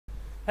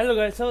Hello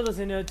guys, so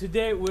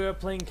today we are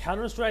playing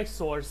Counter-Strike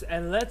Source,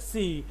 and let's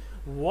see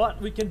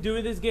what we can do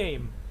in this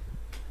game.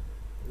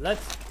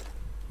 Let's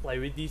play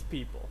with these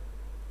people.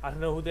 I don't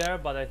know who they are,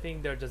 but I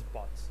think they're just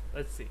bots.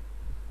 Let's see.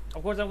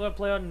 Of course I'm gonna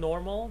play on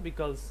normal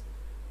because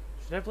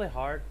should I play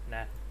hard?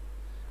 Nah.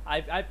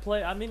 I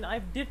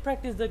did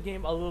practice the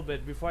game a little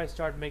bit before I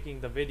start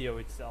making the video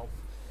itself.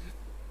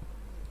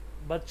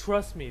 But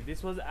trust me,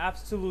 this was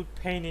absolute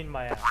pain in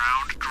my ass.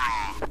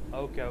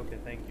 Okay,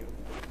 thank you.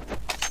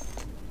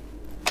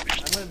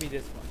 I'm gonna be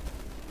this one.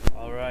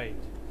 Alright.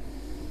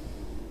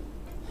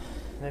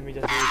 Let me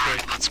just do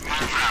it. Let's move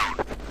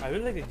out. I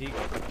really like the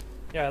deagle.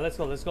 Yeah, let's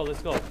go. Double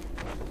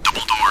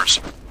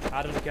doors.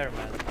 I don't care,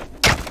 man.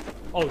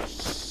 Oh,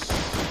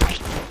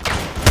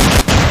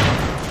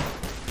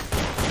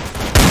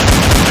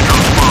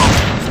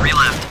 Three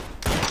left.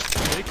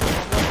 did he kill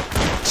someone?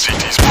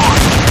 CT spawn.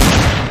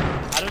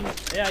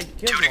 Yeah, I killed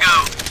Two to one. go.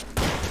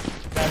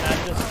 Man, I'm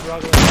just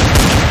struggling with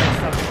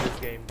stuff in this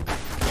game.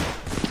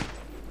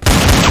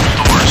 Double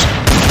doors.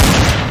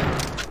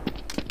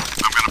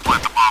 I'm gonna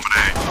plant the bomb at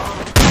A.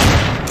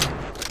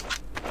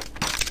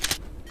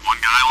 One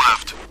guy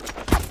left.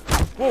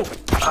 Whoa!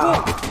 Whoa!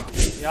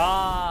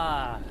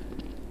 Yeah!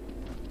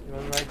 He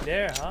was right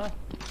there, huh?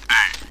 A.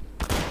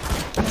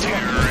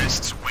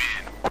 Terrorists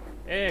win.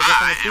 Hey, I got some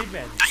I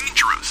achievement. am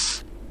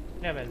dangerous.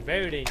 Yeah, man,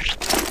 very dangerous.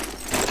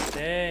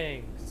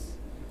 Thanks.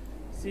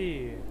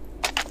 See,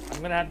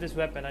 I'm gonna have this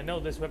weapon. I know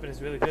this weapon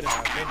is really good in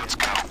my opinion.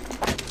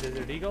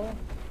 Desert Eagle,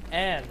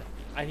 and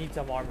I need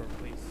some armor,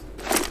 please,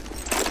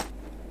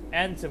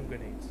 and some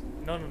grenades.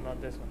 No,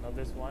 not this one. Not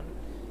this one.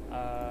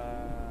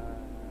 An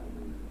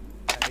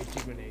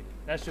HE grenade.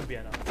 That should be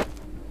enough.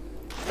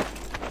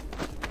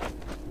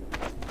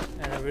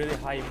 And a really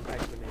high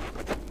impact grenade.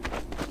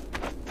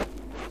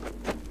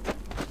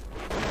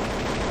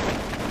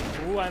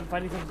 Ooh, I'm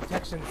finding some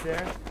detections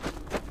there.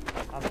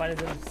 I'm finding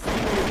some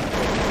serious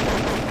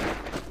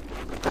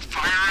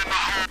Fire in the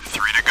hole.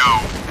 Three to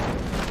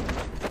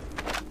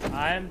go.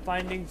 I'm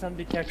finding some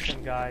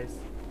detection, guys.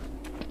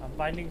 I'm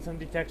finding some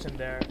detection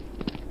there.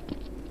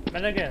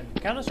 But again,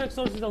 Counter-Strike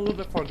Source is a little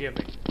bit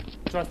forgiving.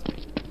 Trust me.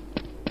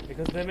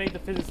 Because they make the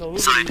physics a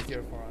little bit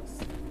easier for us.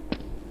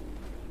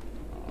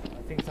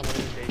 I think someone is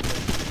in danger.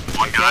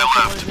 One I guy saw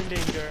someone left. is in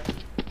danger.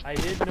 I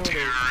did notice.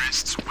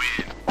 Terrorists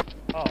win.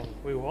 Oh,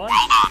 we won?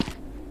 Well done.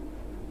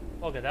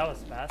 Okay, that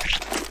was fast.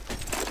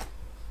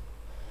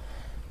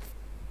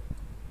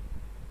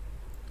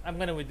 I'm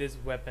gonna with this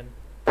weapon.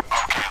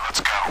 Okay,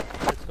 let's go.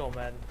 Let's go,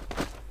 man.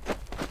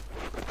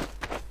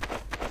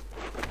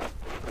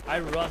 I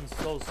run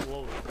so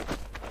slowly.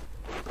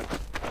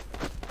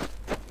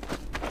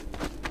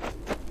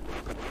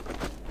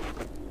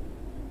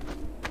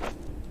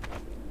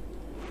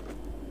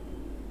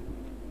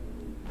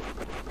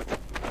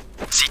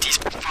 CT's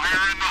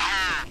fire in the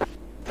hole.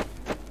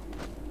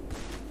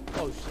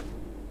 Oh shit.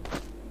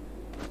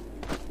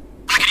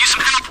 I could use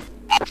some help.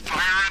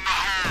 Fire in the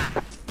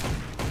hole.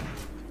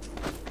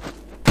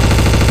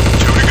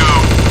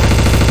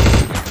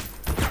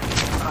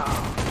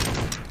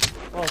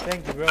 Oh,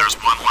 thank you, bro. There's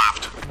one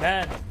left.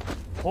 Man,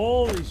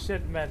 holy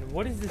shit, man.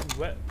 What is this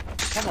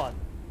Come on.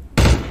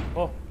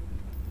 Oh.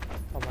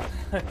 Come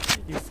on.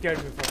 You scared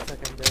me for a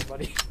second there,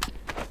 buddy.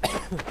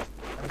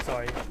 I'm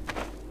sorry.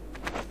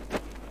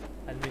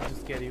 I didn't mean to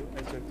scare you.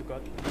 I swear to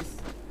God, please.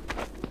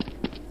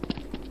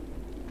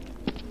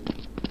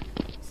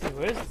 See,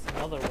 where's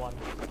another one?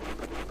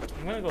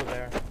 I'm gonna go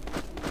there.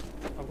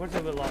 Of course,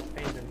 there'll be a lot of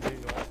pain than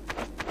usual.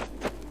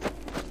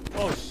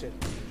 Oh shit.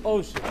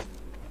 Oh shit.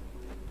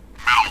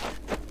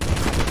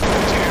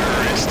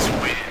 Terrorists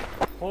win.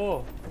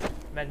 Oh,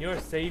 man, you're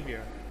a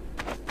savior.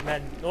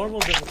 Man, normal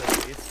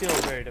difficulty is still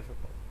very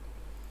difficult.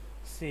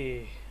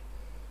 See,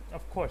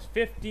 of course,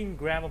 15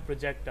 gram of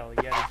projectile,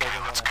 yet it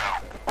doesn't want to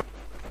happen.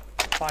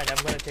 Fine,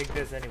 I'm gonna take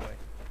this anyway.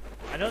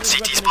 I know this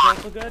weapon is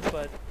also good,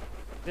 but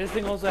this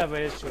thing also have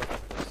an issue, of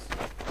course.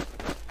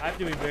 I have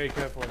to be very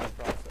careful in the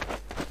process.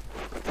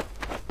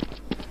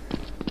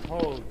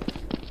 Holy. You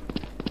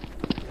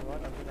know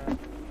what, I'm gonna...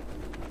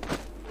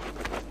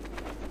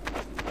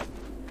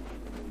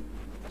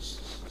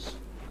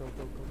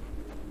 Go.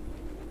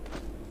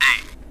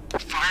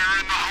 Fire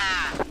in the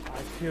hole. I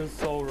feel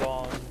so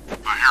wrong.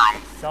 I hear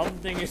him.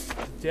 Something is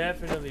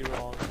definitely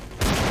wrong.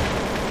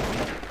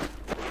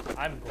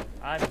 I'm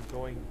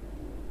going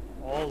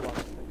all on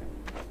it.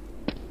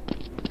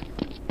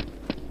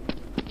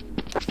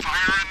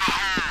 Fire in the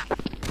hole.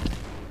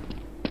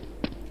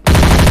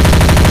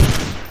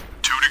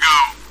 Two to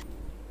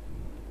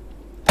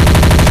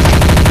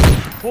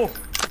go.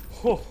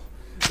 Oh,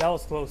 that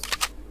was close.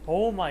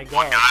 Oh my One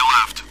god. guy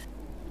left.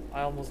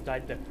 I almost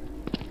died there.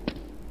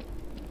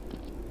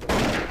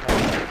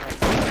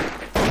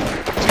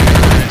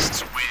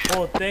 Terrorists win.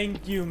 Oh,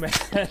 thank you, man.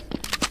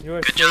 You're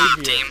a Good job,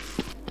 savior. team.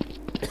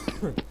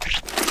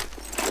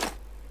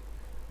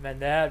 Man,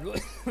 that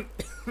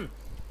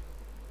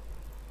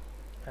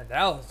and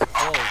that was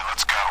close. Okay,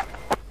 let's go.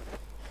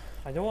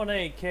 I don't want an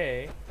AK.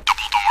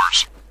 Double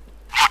doors.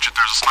 Watch it,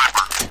 there's a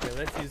sniper. Okay,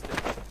 let's use this.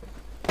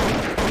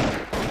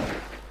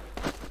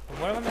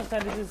 What am I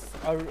understand? This is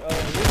a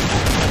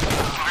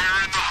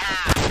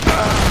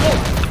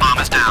Bomb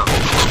is down.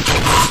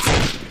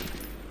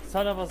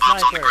 son of a Bomb's on the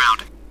sniper.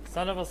 ground.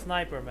 Son of a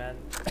sniper, man.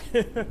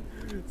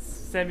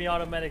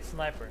 Semi-automatic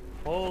sniper.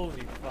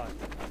 Holy fuck.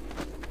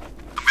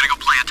 I'm gonna go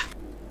plant.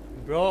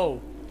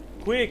 Bro,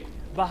 quick,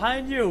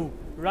 behind you,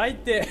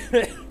 right there.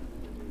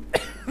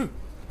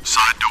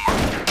 Side door.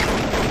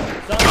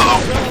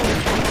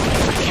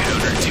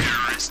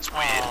 Counter-terrorists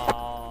win.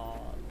 Aww,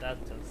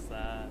 that's just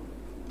sad.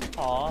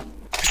 Aww.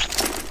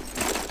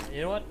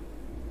 You know what?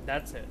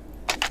 That's it.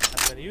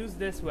 I'm gonna use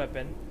this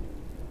weapon.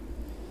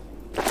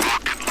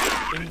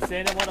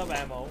 Insane amount of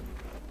ammo.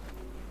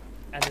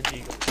 And the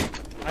deagle.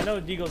 I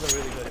know deagles are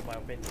really good in my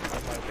opinion.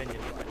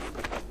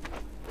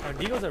 Our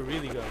deagles are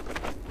really good.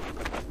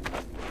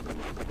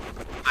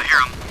 I hear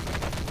him.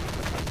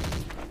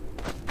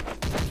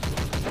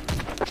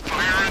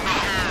 Fire in the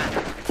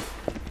hole.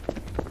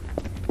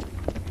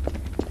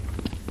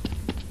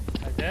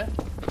 Right there?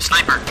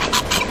 Sniper. Fire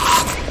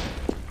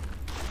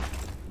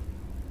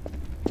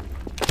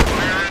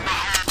in the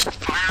hole.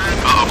 Fire in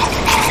the hole.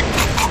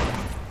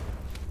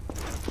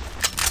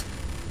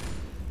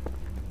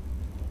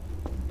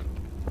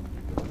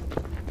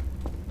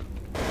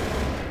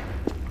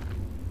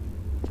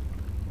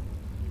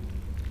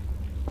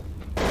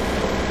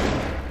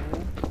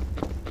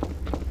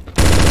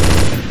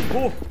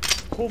 Oh!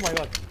 Oh my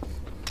god.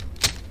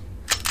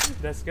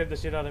 That scared the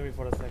shit out of me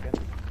for a second.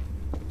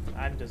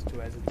 I'm just too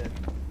hesitant.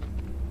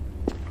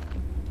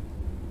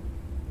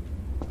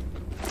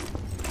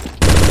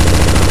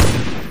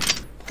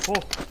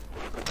 Oh!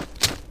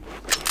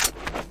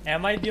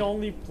 Am I the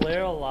only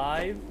player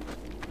alive?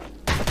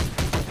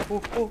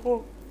 Oh, oh,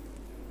 oh.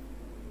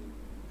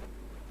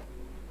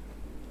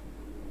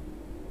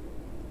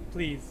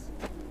 Please.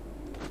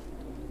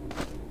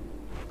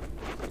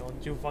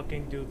 Don't you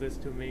fucking do this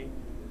to me.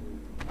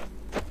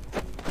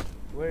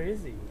 Where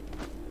is he?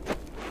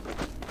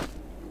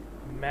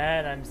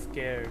 Man, I'm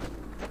scared.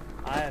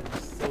 I am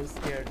so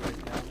scared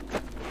right now.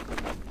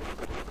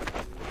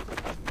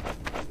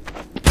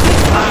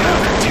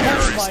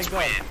 Oh my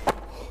god!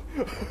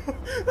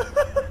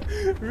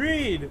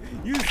 Reed!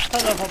 You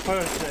son of a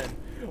person!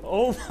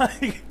 Oh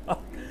my god!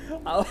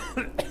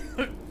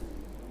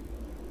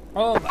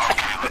 Oh my.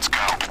 Okay, let's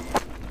go.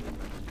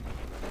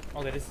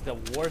 Okay, this is the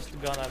worst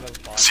gun I've ever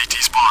bought. CT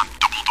spawn.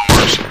 Double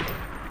doors.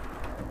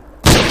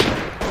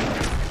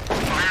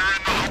 Fire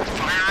in the hole.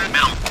 Fire in the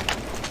middle.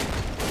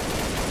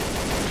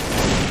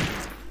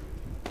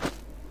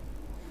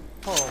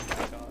 Oh my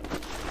god.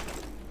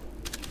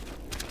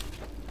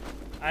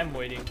 I'm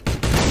waiting.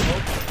 Oh.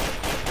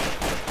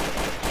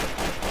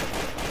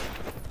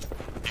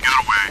 You got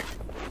away.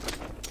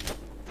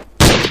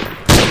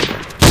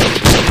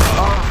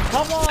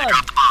 Come on!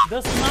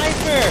 The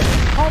sniper!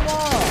 Come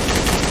on!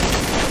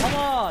 Come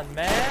on,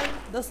 man!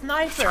 The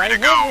sniper! I hit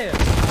him!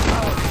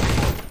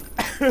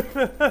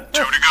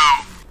 Two to go.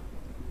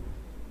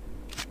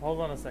 Hold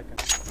on a second.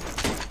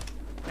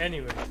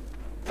 Anyway.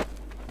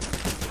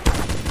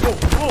 Whoa,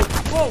 whoa,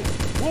 whoa!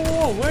 Whoa,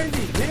 whoa, where is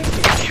he? Hitting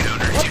me?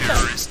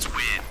 Counter-terrorists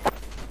win.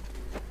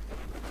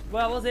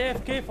 Well, I was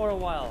AFK for a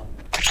while.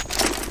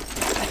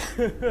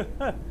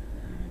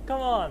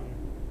 Come on!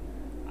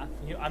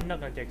 I'm not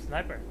gonna take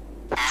sniper.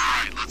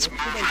 Alright, let's What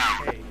move should I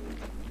out. take?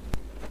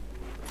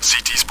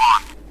 CT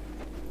spawn.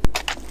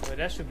 Well,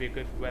 that should be a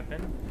good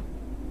weapon.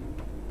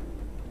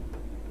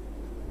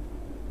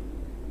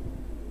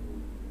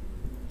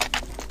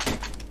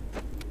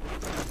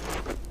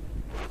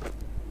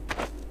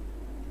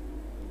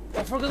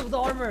 I forgot the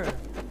armor!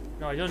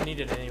 No, I don't need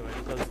it anyway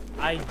because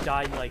I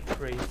died like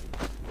crazy.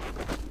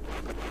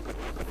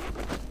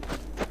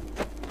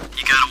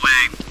 You got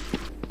away.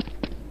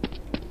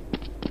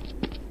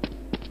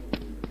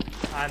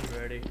 I'm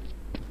ready.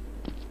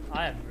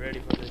 I am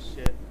ready for this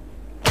shit.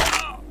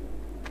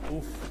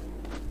 Oof.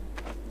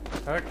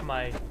 Hurt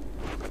my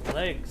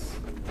legs.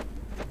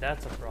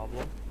 That's a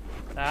problem.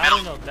 I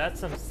don't know, that's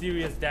some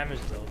serious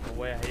damage though, the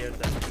way I hear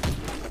that.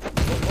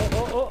 Oh, oh,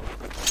 oh, oh!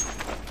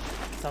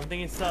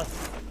 Something is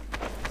sus.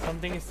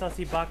 Something is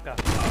sussy baka.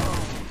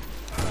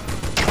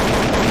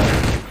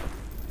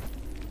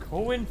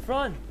 Go in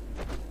front!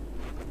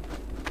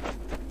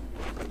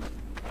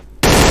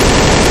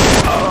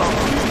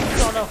 You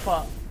son of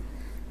a...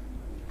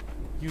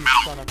 You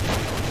son of a...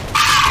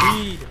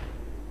 Weed!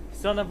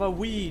 Son of a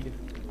weed!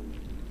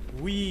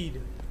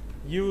 Weed!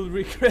 You'll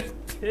regret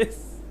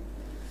this!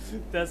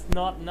 That's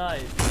not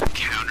nice.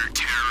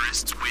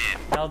 Counter-terrorists win.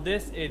 Now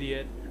this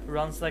idiot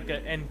runs like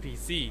an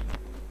NPC.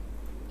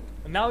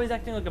 And now he's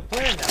acting like a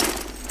player now.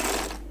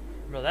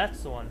 Bro, that's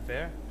so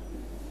unfair.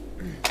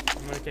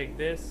 I'm gonna take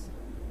this.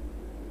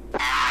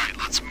 Alright,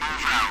 let's move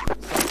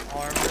out. Some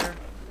armor.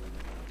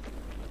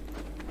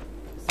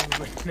 Some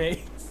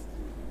grenades.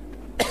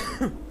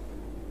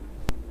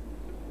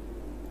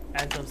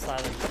 And some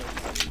silencers.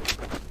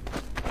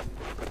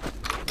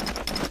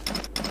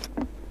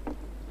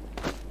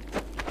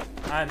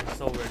 I'm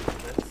so ready for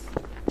this.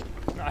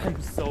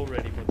 I'm so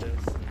ready for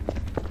this.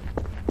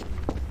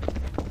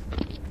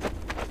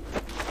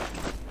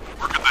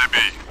 Where could they be?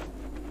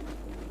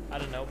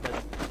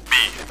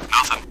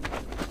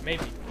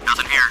 maybe.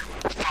 Nothing here.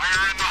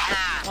 Fire in the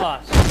hole! Ah,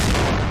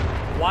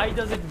 why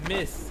does it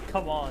miss?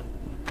 Come on.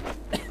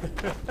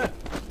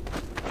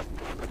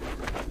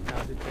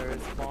 Now the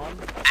terrorist spawn.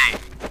 Hey,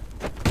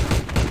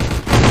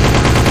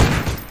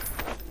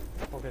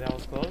 Okay, that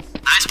was close.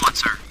 nice one,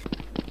 sir.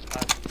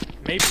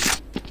 Maybe.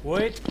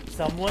 Wait,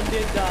 someone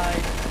did die.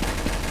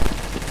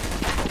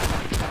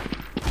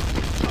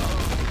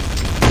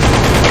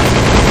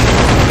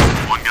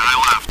 One guy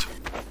left.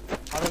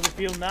 How does it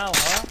feel now,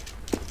 huh?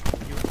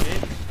 You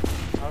bitch.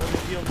 How does it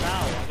feel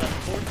now? I got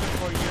tortured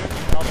for years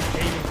and now they're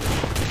hating me.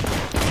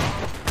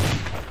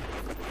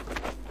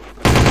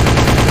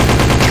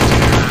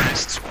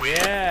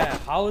 Yeah,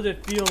 how does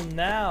it feel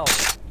now?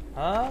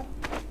 Huh?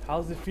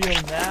 How does it feel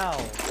now?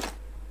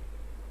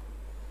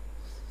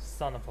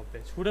 Son of a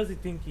bitch. Who does he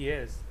think he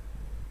is?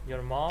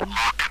 Your mom?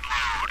 Lock and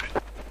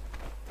load.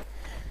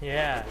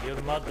 Yeah,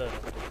 your mother.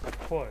 Of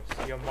course,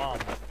 your mom.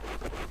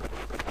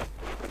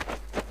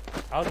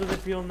 How does it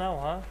feel now,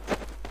 huh?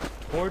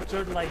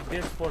 Tortured like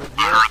this for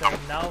years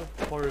and now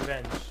for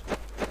revenge.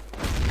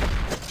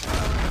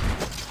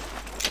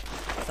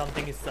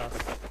 Something is sus.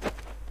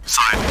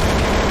 Side.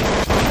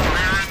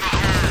 Fire in the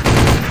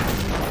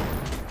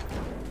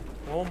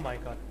hole! Oh my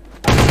god.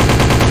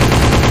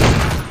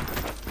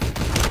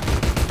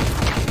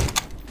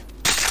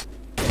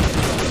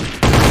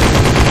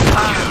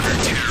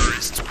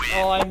 Terrorists win.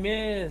 Oh, I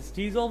missed.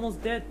 He's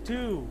almost dead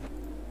too.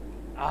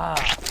 Ah,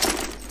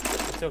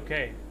 it's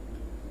okay.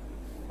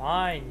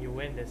 Fine, you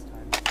win this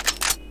time.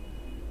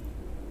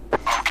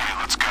 Okay,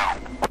 let's go.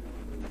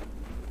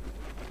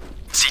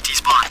 CT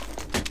spawn.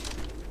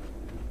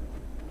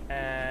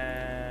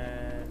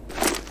 And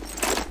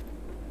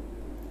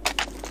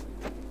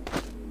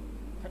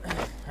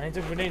I need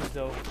some grenades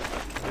though.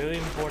 Really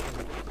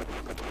important.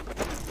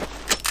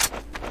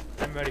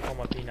 I'm ready for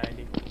my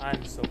P90.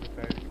 I'm so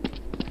prepared.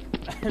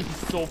 I'm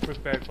so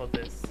prepared for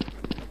this.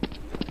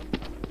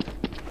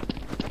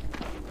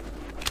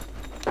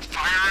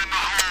 Fire in the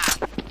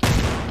hole!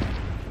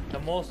 The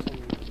most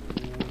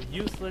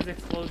useless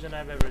explosion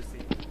I've ever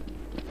seen.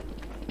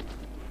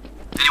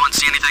 Anyone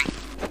see anything?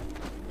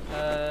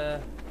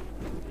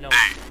 No.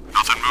 Hey,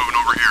 nothing moving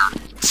over here.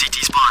 CT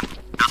spawn.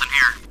 Nothing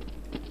here.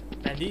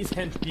 And these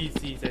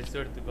NPCs, I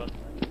swear to God.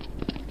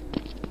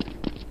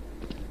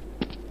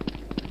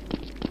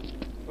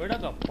 We're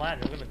not gonna plan,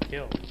 we're gonna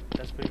kill.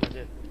 That's pretty much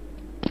it.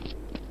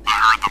 I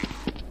heard them.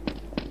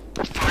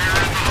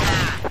 Fire in the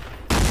hole!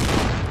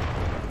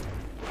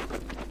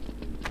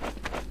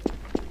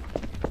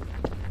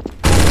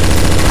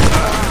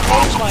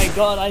 Oh my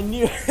god, I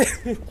knew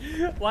it.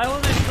 Why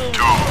was I so...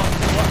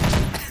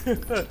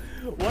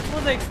 What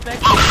was I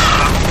expecting?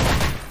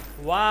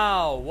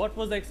 Wow, what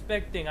was I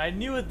expecting? I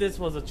knew this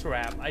was a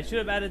trap. I should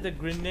have added a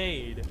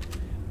grenade.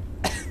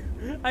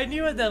 I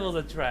knew that was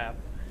a trap.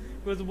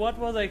 Because what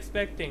was I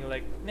expecting?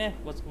 Like, nah,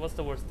 what's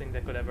the worst thing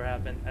that could ever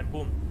happen? And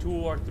boom, 2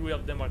 or 3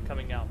 of them are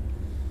coming out.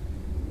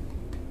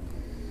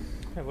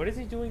 Hey, what is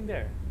he doing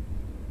there?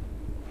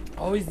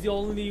 Oh, he's the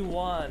only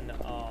one.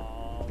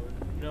 Oh,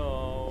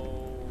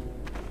 no.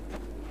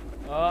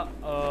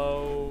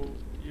 Uh-oh.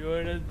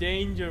 You're in a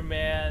danger,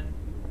 man.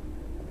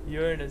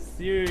 You're in a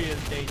serious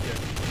danger.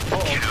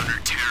 Uh-oh.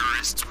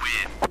 Counter-terrorists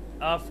win.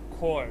 Of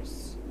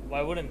course.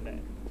 Why wouldn't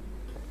they?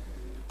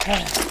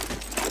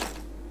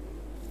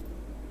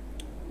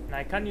 And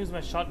I can't use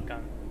my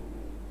shotgun.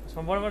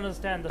 From what I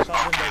understand, the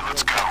shotgun does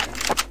really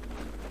damage.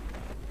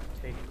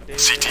 Take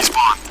this. CT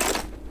spawn.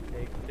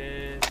 Take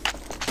this.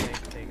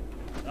 Take.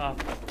 Oh.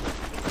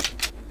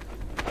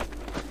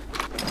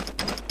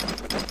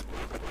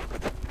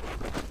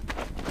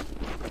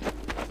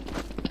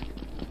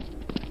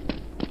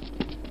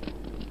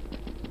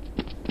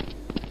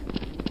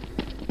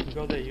 You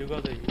go there, you go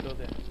there, you go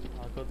there.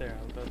 I'll go there,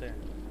 I'll go there.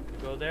 You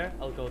go there,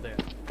 I'll go there.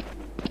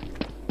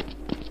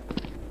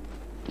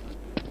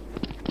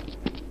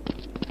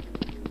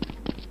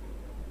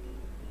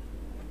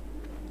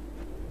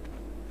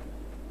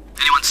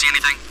 Anyone see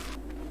anything?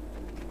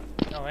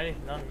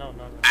 No,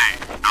 no. Hey,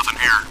 nothing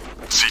here.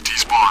 CT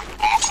spawn.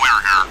 All clear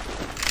here.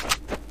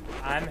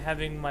 I'm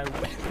having my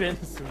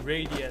weapons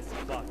ready as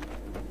fuck.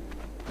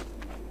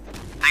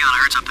 Hang on, I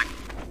heard something.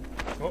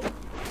 Oh.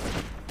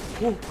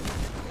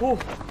 Oh.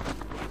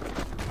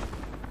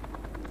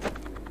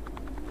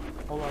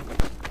 Hold on.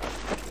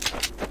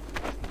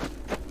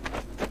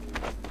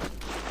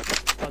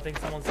 I think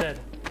someone said.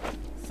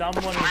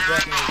 Someone is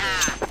definitely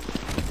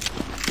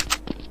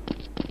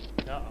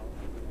there. Uh-oh.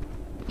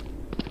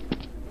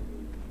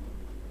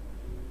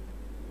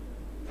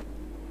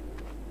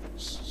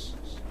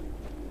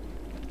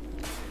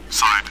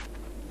 Side.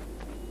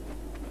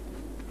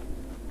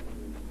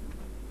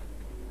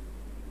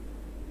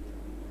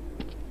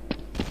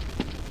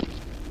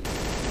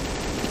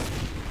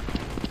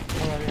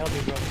 Hold on, let me help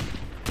you, bro.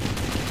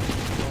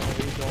 Oh,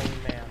 he's the only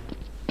man.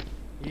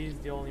 He's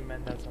the only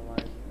man that's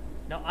alive.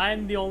 Now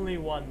I'm the only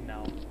one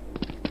now.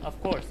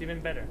 Of course, even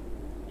better.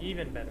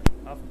 Even better.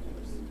 Of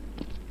course.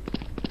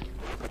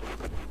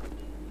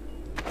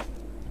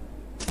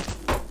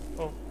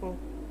 Oh.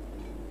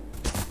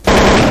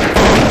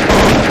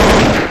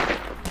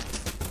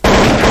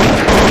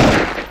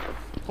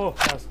 Oh,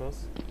 that was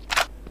close.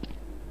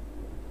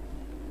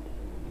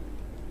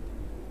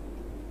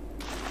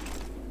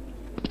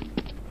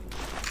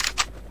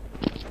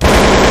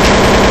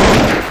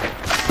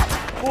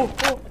 Oh,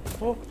 oh,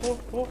 oh, oh,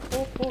 oh,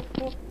 oh, oh,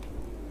 oh.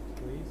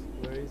 Please,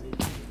 where is he?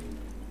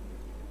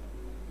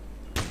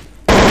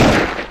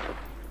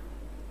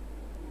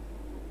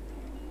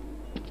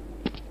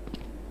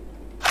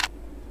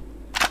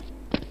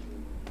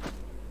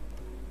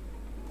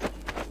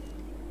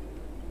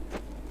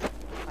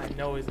 I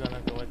know he's gonna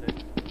go with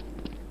it.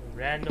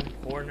 Random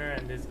corner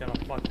and this is gonna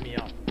fuck me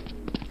up.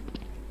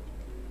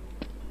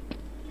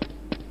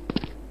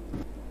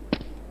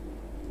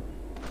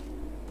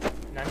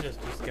 And I'm just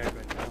too scared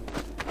right now.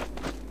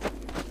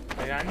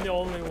 Like, I'm the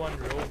only one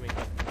roaming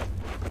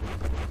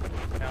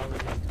around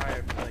the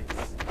entire place.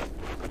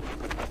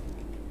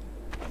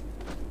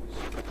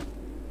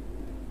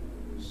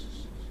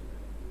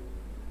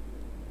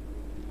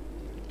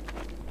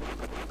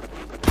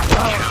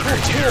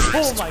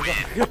 Oh my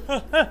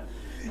god!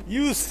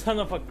 You son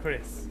of a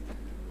Chris!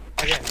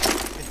 Again,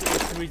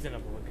 it's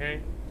reasonable,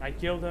 okay? I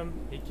killed him,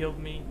 he killed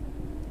me,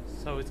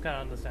 so it's kind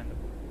of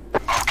understandable.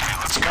 Okay,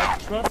 let's go. But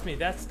trust me,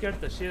 that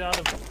scared the shit out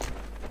of me.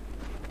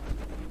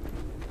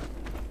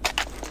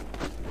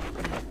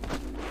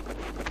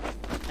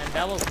 And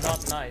that was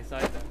not nice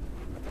either.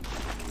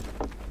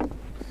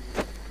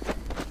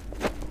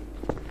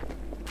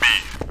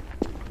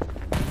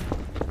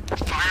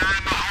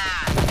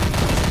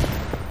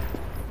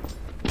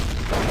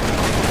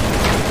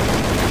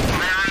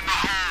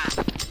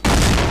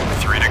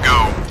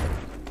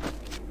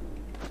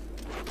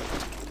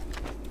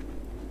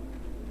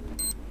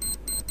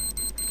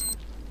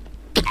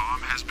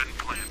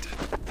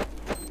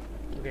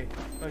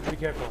 Okay, be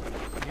careful.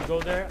 You go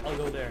there, I'll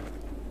go there.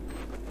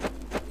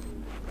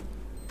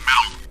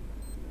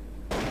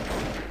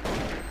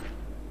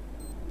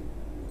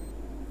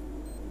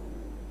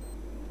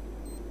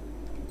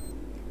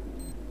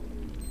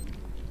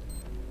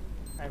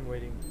 I'm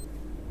waiting.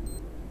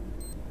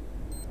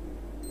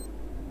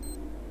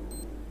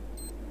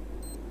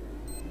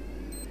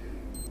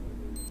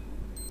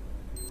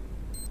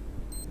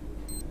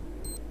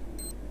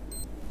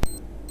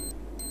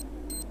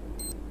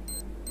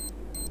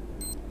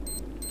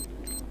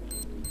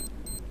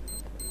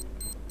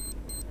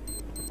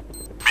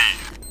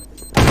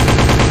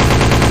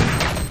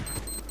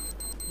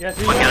 Yes,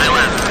 we won.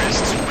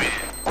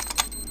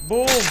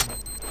 Boom!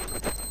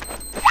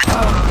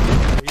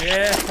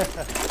 Yeah!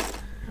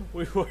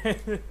 We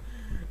win!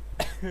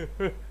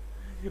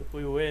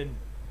 We win.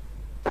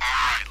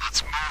 Alright,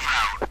 let's move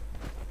out.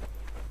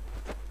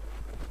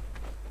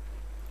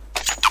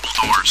 Double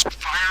doors.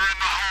 Fire in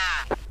the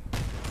hole.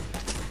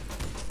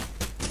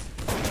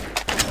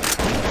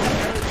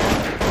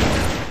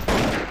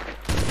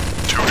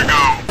 Two to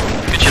go.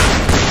 Good job.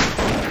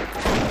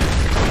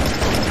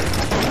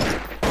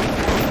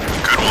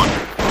 Good one.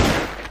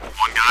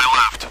 One guy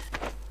left.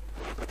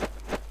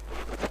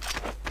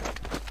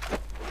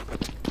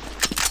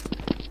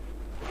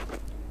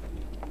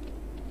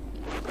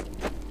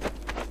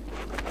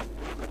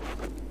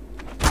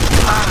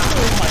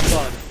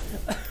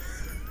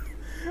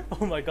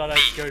 Oh my god, that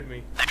scared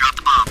me. They dropped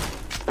the bomb.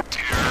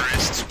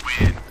 Terrorists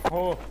win.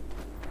 Oh,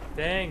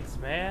 thanks,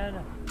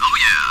 man. Oh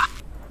yeah.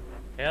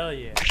 Hell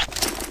yeah.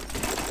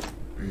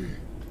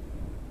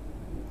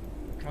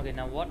 Okay,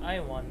 now what I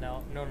want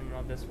now. No,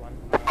 this one.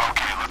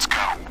 Okay, let's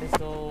go.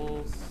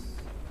 Pistols.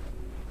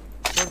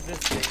 For this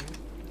thing.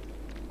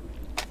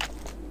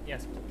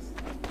 Yes, please.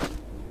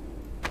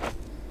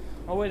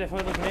 Oh, wait, I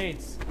forgot the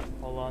grenades.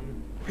 Hold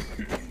on.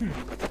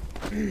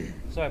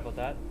 Sorry about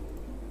that.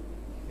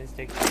 This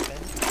takes a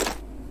second.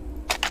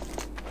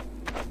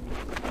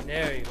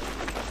 There you go.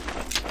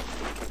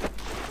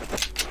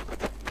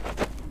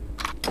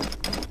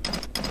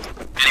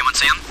 Anyone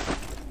see him?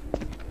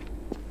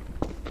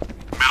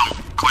 Middle,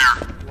 clear.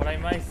 What I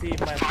might see in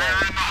my Fire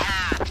ball. in the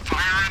hole.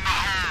 Fire in the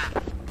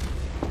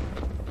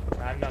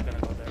hole. I'm not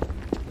gonna go there.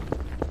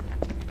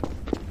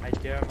 I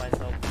dare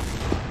myself.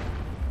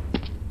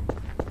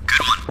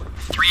 Good one.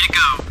 3 to go.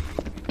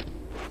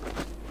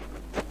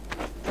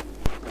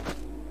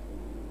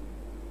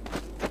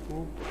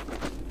 Ooh.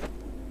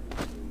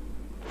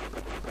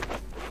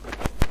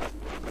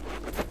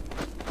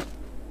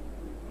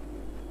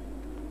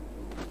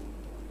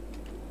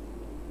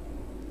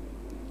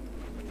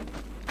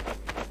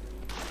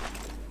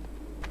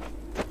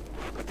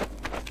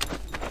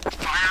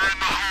 Fire in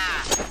the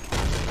hole.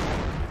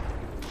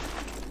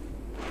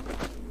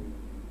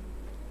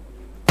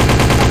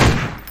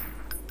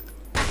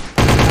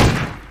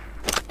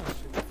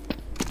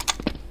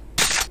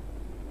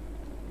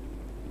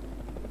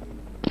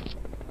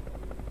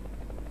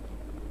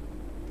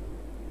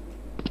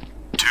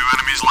 Two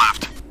enemies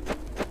left.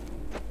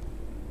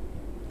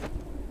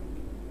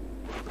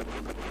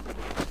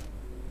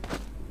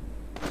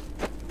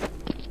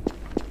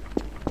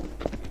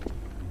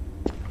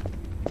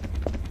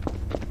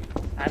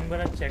 I'm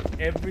gonna check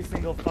every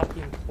single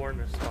fucking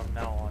corner from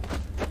now on.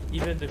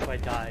 Even if I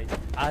die,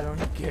 I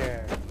don't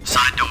care.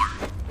 Side door.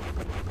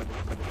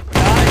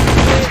 Die,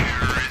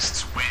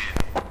 Terrorists win.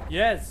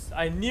 Yes,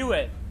 I knew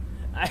it.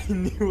 I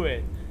knew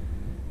it.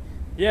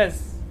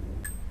 Yes.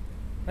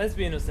 Let's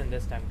be innocent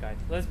this time, guys.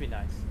 Let's be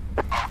nice.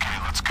 Okay,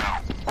 let's go.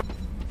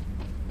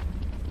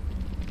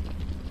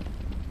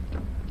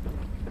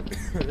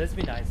 Let's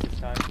be nice this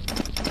time.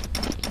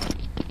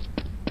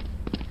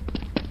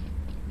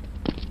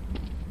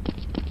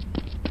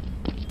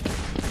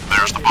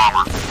 There's the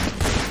bomber.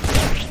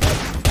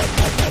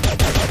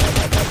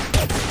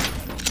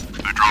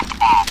 They dropped the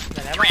bomb.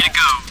 3 to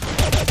go.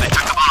 They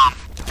took the bomb.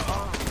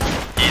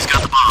 He's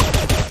got the bomb.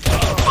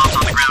 Bomb's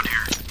on the ground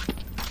here.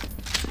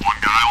 1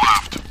 guy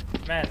left.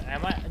 Man,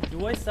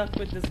 do I suck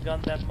with this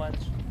gun that much?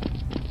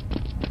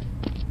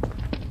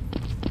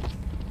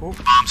 Oh.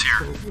 Bomb's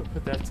here.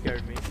 That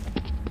scared me.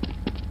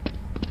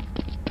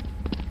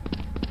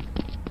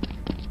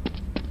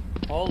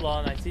 Hold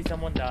on, I see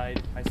someone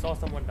died. I saw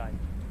someone die.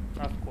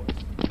 Of course.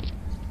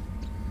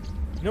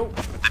 Nope.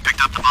 They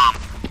picked up the bomb.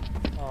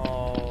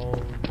 Oh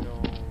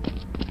no.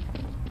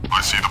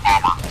 I see the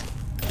bomber.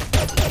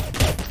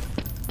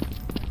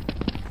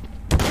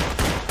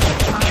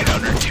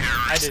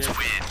 I did it.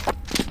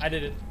 I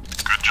did it.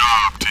 Good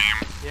job,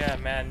 team. Yeah,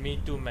 man, me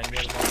too, man.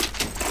 You're the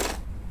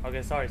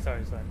okay, sorry,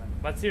 man.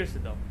 But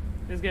seriously though,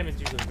 this game is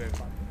usually very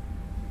fun.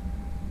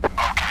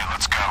 Okay,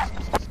 let's go.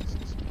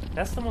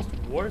 That's the most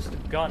worst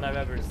gun I've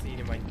ever seen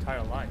in my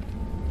entire life.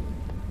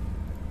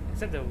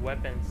 Except the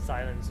weapon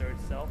silencer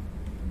itself.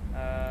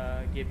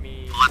 Give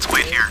me... Let's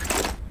wait here.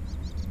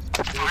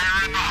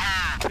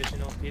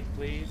 Additional hit,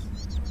 please.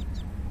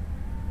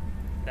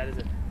 That is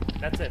it.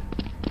 That's it.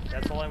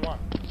 That's all I want.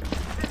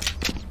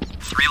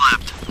 3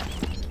 left.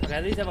 Okay,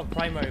 at least I have a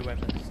primary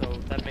weapon, so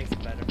that makes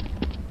it better.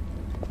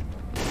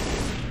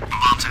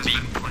 Bombs has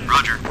been planted.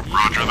 Roger.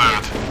 Roger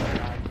that.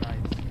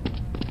 Nice.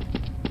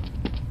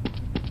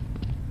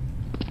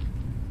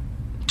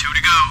 2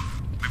 to go.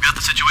 We've got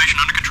the situation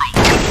under control.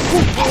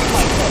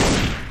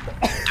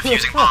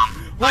 Defusing bomb.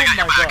 I got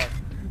your back. God.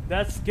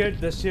 That scared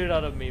the shit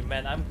out of me,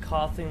 man. I'm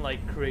coughing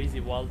like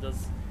crazy while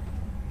just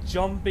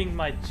jumping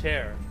my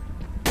chair.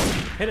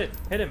 Hit it.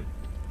 Hit him.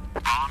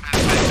 Bomb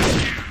has been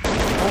defused.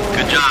 Oh,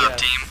 Good job,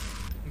 yes. team.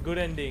 Good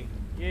ending.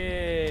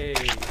 Yay.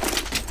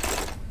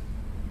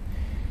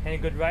 Any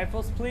good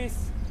rifles,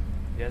 please?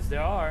 Yes,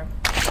 there are.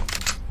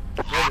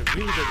 There's a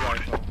really good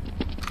rifle.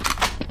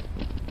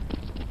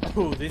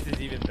 Oh, this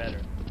is even better.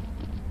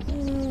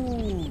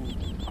 Ooh.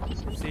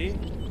 See?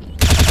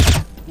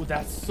 Ooh,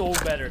 that's so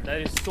better. That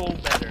is so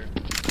better.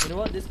 You know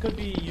what? This could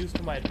be used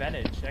to my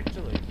advantage,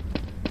 actually.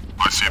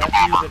 I see But the I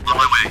have bomber. to use it On my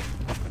right- way.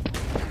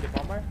 The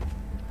bomber?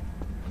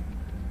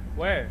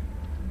 Where?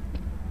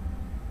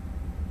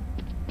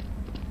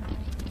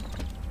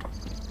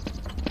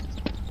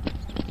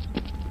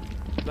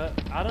 But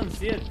I don't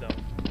see it though.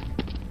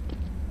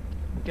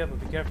 Be careful,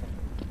 be careful.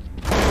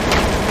 They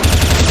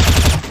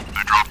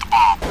dropped the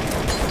bomb.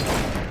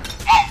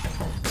 Whoa!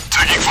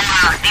 Taking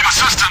fire! Need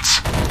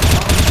assistance!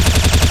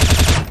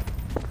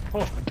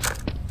 Oh.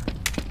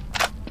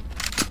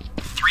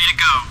 3 to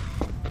go.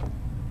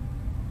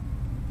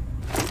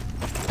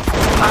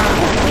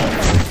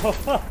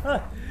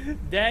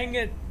 Dang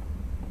it!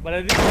 But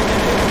I didn't.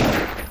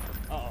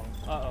 Uh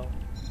oh.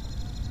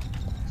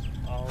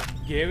 Oh,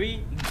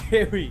 Gary?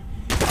 Gary!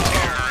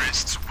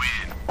 Terrorists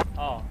win.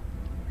 Oh.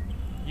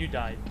 You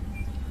died.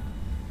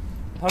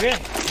 Okay,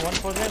 one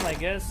for them, I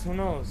guess. Who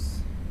knows?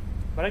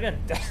 But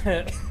again, Lock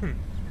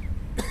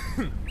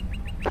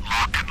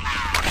and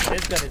load.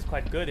 this gun is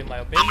quite good in my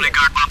I'm gonna opinion.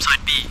 guard bomb side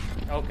B.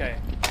 Okay,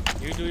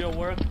 you do your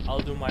work, I'll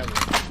do my work.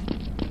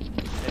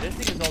 Yeah, this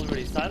thing is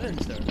already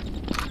silencer.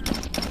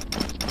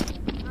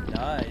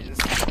 Nice.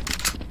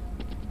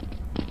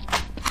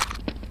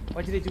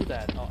 Why did they do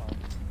that? Uh-oh.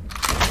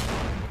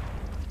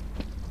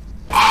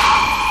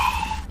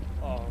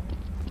 Uh-oh.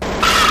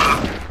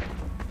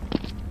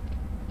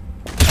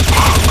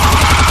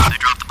 They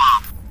dropped the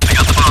bomb. They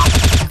got the bomb.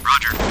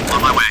 Roger.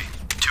 On my way.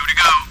 2 to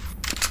go.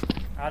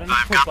 I don't know,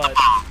 I've got the but...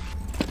 bomb.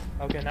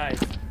 Okay, nice.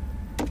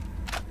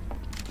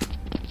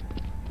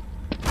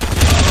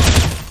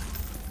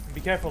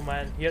 Be careful,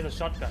 man. He has a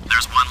shotgun.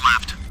 There's 1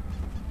 left.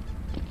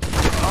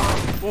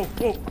 Whoa,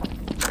 whoa.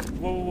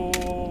 Whoa, whoa,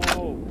 whoa, whoa,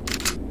 whoa.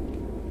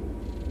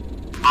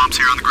 Bomb's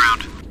here on the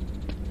ground.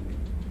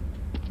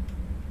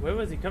 Where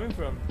was he coming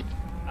from?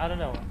 I don't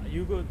know.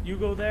 You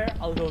go there,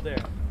 I'll go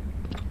there.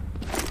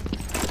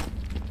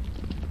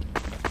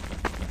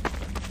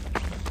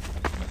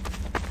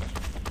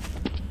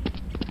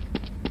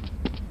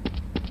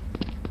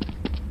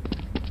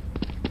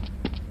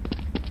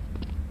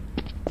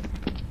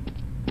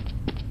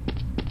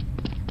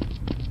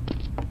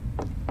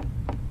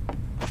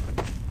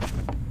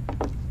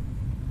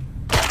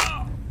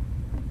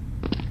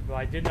 Well,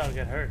 I did not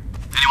get hurt.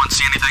 Anyone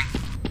see anything?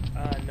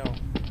 No.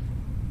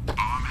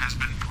 Bomb has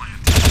been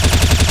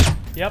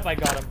planted. Yep, I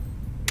got him.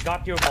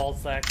 Got your ball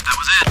sack. That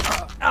was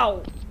it.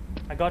 Ow!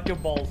 I got your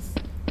balls.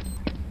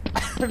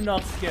 I'm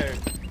not scared.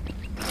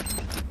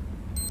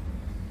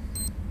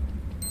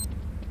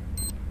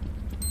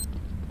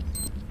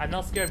 I'm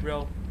not scared,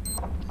 bro.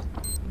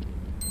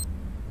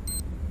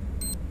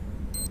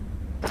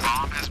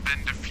 Bomb has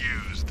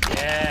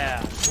Yeah,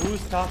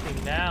 who's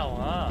talking now,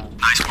 huh?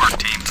 Nice work,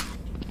 team.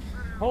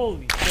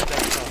 Holy shit,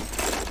 that's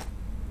tough.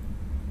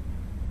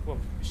 Whoa,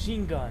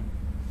 machine gun.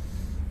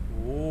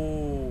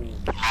 Ooh.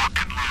 Lock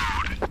and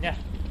load. Yeah,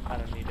 I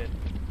don't need it.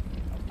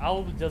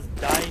 I'll just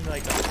die in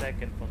like a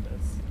second from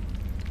this.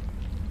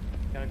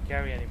 Can't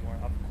carry anymore.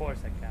 Of course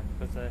I can,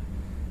 because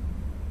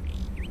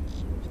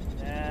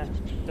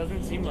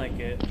doesn't seem like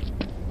it.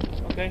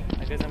 Okay,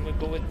 I guess I'm gonna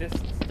go with this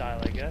style,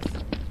 I guess.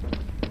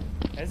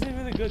 This is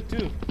really good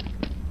too.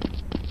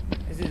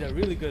 This is a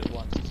really good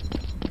one.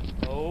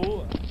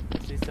 Oh, I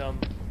see some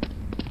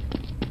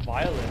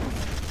violence.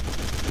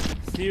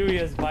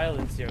 Serious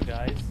violence here,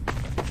 guys.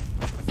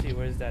 Let's see,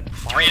 where's that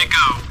violence? 3 to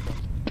go.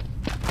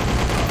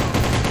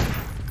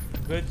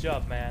 Good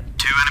job, man.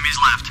 2 enemies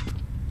left.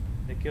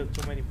 They killed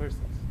too many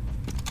persons.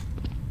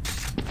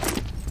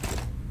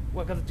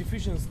 Well, I got a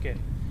diffusion skin.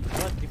 You know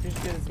what? Diffusion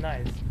skin is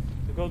nice.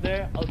 You go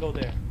there, I'll go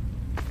there.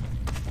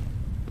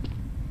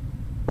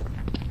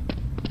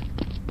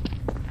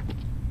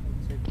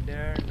 Check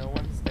there, no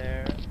one's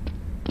there.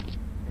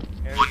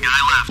 Okay, 1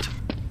 guy left.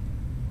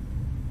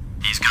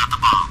 He's got the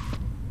bomb.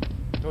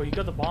 Oh, you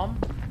got the bomb?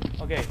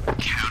 Okay.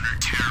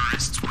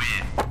 Counter-terrorists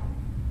win.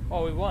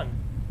 Oh, we won.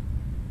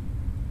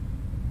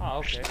 Oh,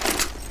 okay.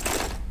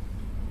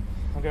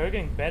 Okay, we're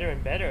getting better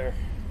and better,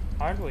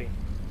 aren't we?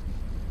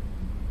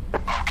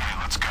 Okay,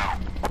 let's go. I'm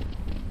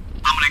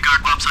gonna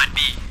guard bomb site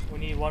B. We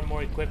need one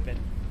more equipment.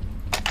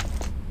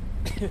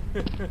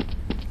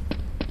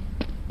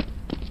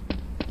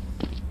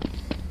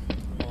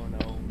 Oh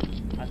no.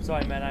 I'm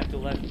sorry, man, I have to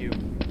left you.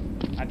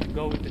 I have to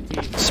go with the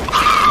team.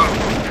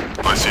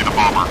 I see the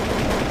bomber.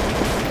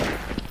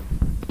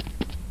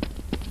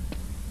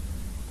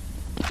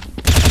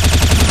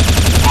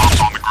 Bomb's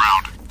on the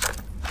ground.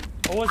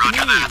 Oh, it's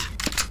Roger me!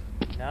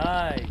 that.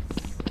 Nice.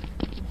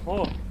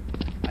 Oh,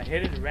 I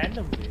hit it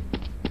randomly.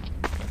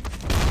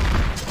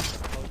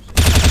 Oh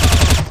shit.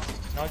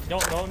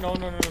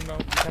 No.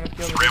 You cannot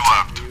kill me this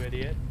time, you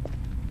idiot.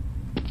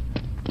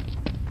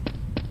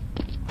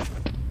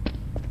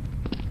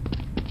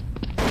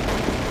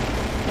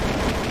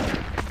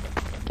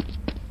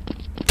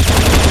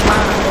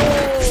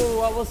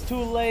 Oh, I was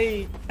too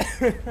late.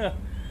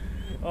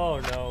 Oh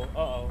no.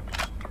 Uh-oh.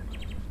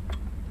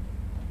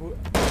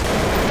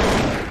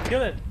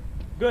 Kill it.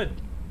 Good.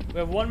 We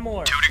have one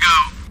more. 2 to go.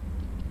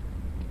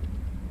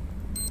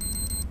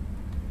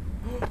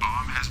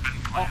 Bomb has been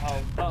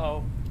planted.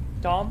 Uh-oh.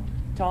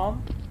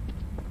 Tom?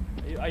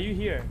 Are you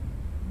here?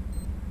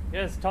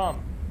 Yes,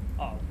 Tom.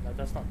 Oh, no,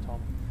 that's not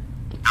Tom.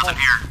 Nothing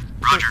here.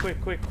 Roger.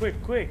 Quick.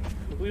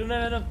 We don't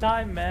have enough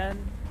time, man.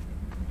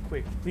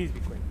 Quick, please be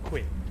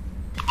quick.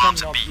 The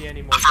bomb's Cannot at be B.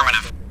 any more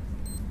Affirmative. bad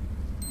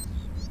than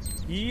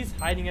this. He's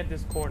hiding at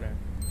this corner,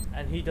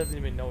 and he doesn't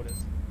even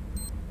notice.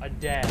 A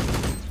damn.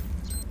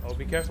 Oh,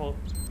 be careful.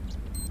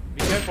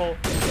 Be careful.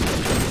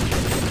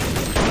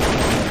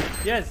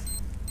 Yes.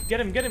 Get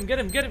him.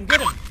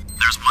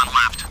 There's one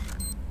left.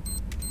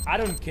 I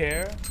don't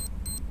care.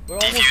 We're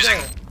almost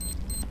Defusing. there.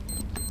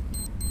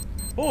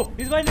 Oh,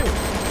 he's behind you.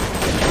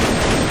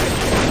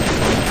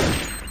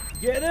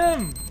 Get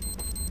him.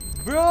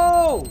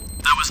 Bro.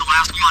 That was the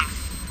last one.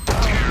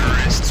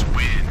 Terrorists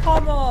win.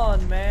 Come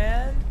on,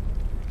 man.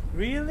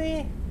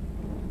 Really?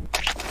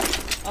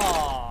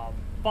 Oh,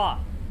 fuck.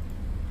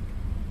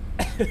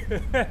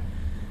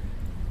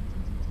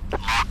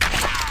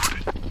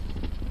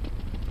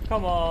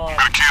 Come on.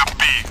 Gonna camp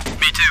B.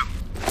 Me too.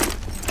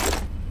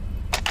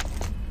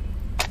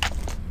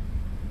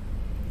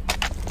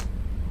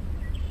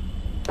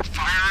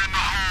 Fire in the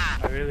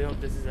hole. I really hope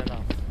this is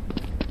enough.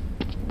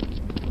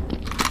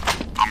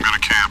 I'm gonna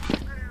camp.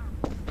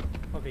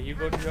 Okay, you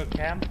go to your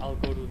camp, I'll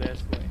go to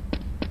this way.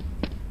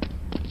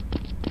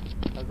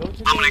 I'll go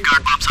to I'm gonna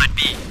guard the... bomb site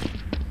B.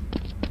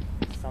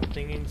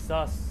 Something in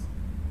sus.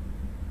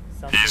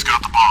 He's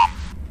got the bomb.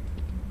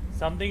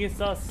 Something is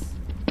sus.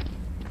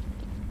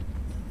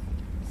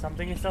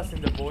 Something is sus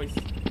in the voice.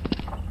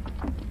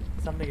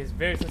 Something is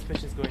very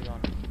suspicious going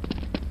on.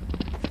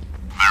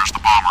 There's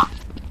the bomber.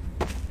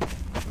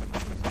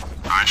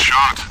 Nice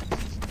shot.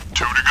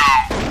 2 to go.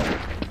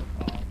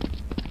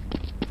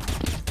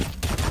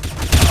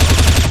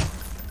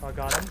 Oh, I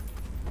got him.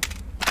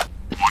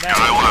 1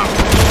 guy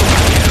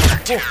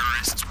left.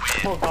 Terrorists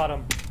win. Oh, got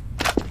him.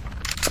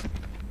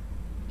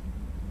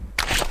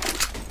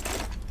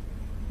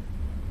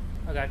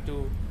 I got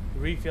to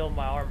refill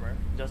my armor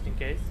just in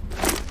case.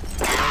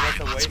 That's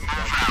a waste,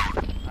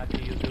 but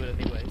actually you do it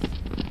anyways.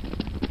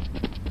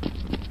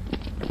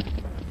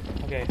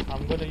 Okay,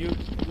 I'm gonna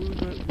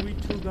we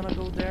two gonna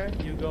go there.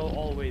 You go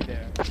all the way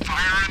there,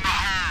 Fire in the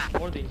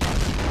hole. or the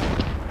inside.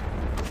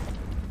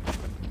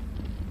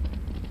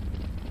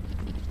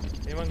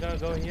 Anyone gonna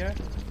go here?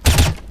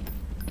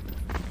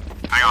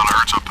 Hang on, I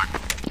heard something.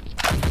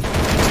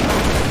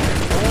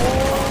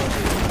 Oh,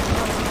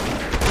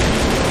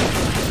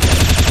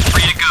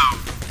 3 to go.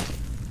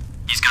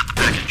 He's got the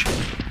package.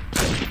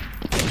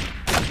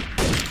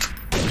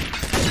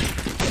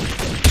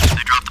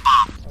 They dropped the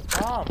bomb. oh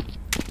Tom!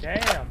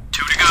 Damn!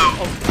 2 to go.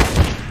 Oh.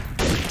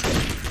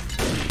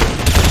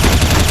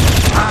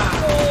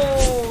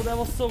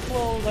 so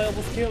close. I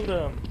almost killed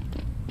him.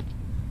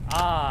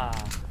 Ah,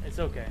 it's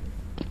okay.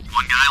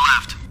 One guy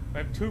left. We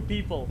have 2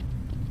 people.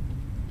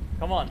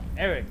 Come on,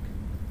 Eric.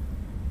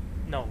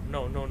 No.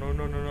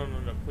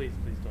 Please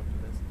don't do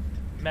this.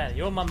 Man,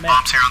 you're my man.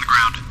 Bombs here on the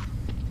ground.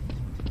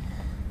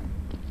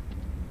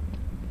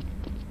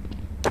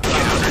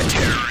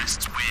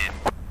 Terrorists win.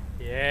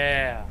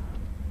 Yeah.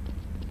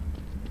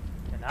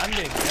 And I'm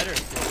getting better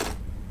too.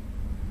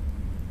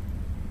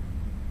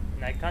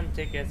 And I can't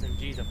take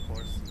SMGs, of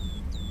course.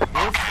 This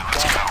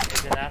gun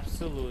is an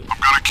absolute. I'm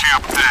gonna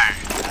camp A.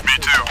 Me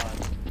too. God.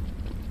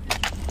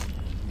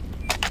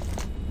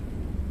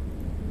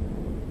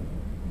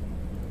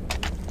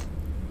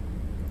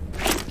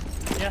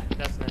 Yeah,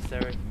 that's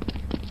necessary.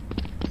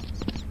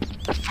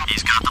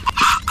 He's got the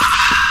bomb.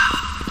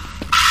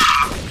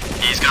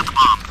 He's got the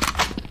bomb.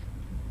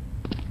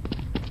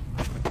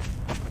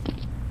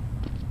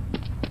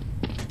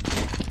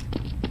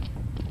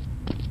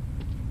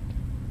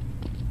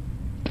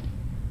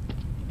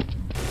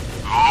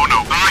 Oh no,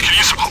 I can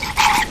use some.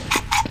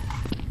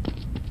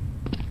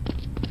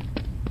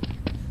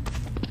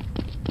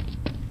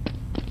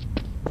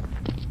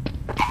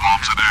 The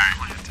bomb's an A.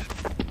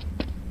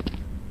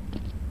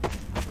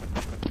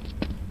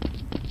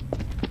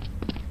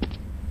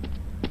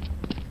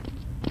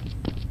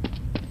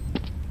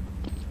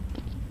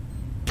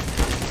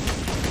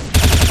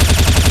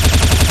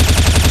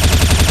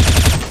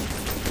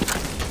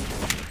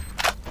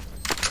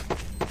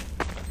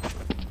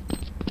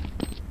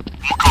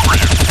 We'll cover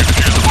you. You can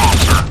use the bomb,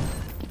 sir.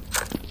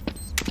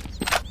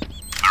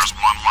 There's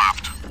one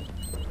left.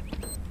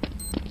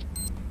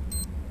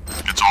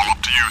 It's all up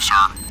to you,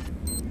 sir.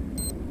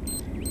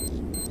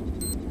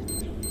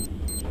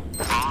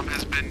 Bomb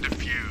has been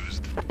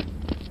defused.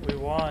 We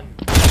won.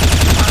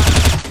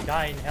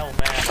 Die in hell,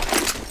 man.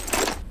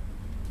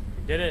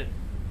 We did it.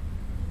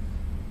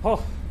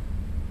 Oh,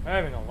 we're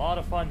having a lot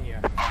of fun here.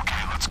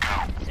 Okay, let's go.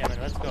 Yeah, man,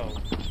 let's go.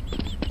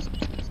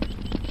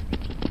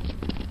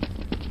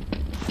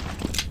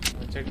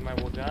 I'll check my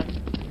wood gun.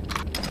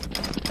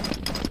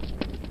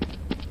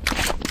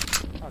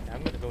 Okay,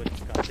 I'm gonna go with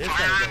this gun. This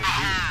gun is OP.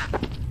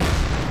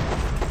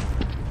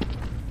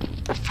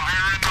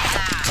 Fire in the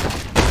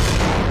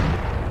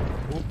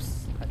hole. Oops,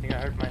 I think I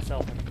hurt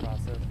myself in the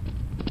process.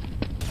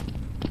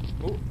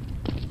 Ooh,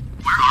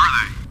 Where are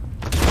they?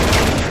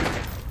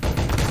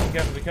 be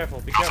careful, be careful,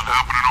 be Nothing careful.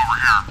 happening over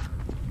here.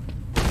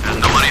 There's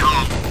nobody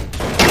home.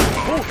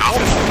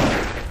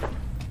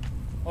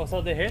 Oh,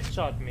 so they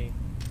headshot me.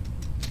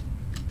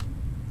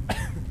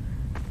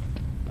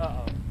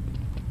 Uh-oh.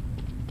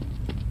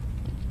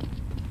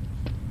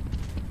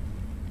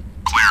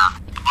 Clear.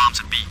 The bomb's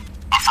at B.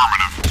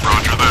 Affirmative.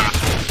 Roger that.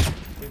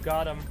 We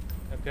got him.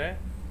 Okay.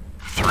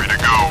 3 to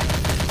go.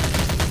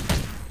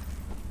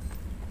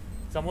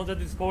 Someone's at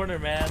this corner,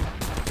 man.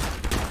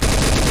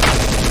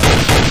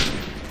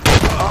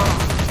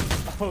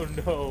 Oh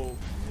no.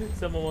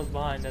 Someone was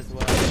behind as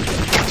well.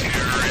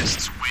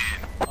 Terrorists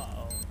win.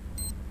 Uh-oh.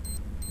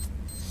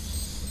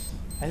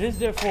 And this is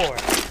their 4.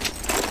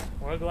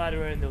 We're glad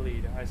we're in the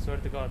lead. I swear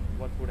to God,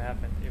 what would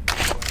happen if we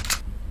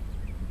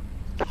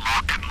were.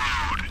 Lock and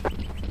load.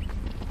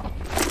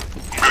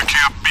 I'm gonna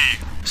camp B.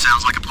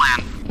 Sounds like a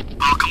plan.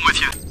 I'll come with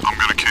you. I'm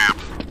gonna camp.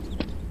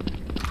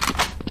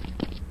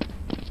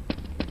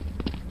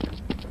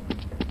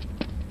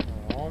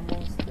 We're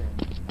almost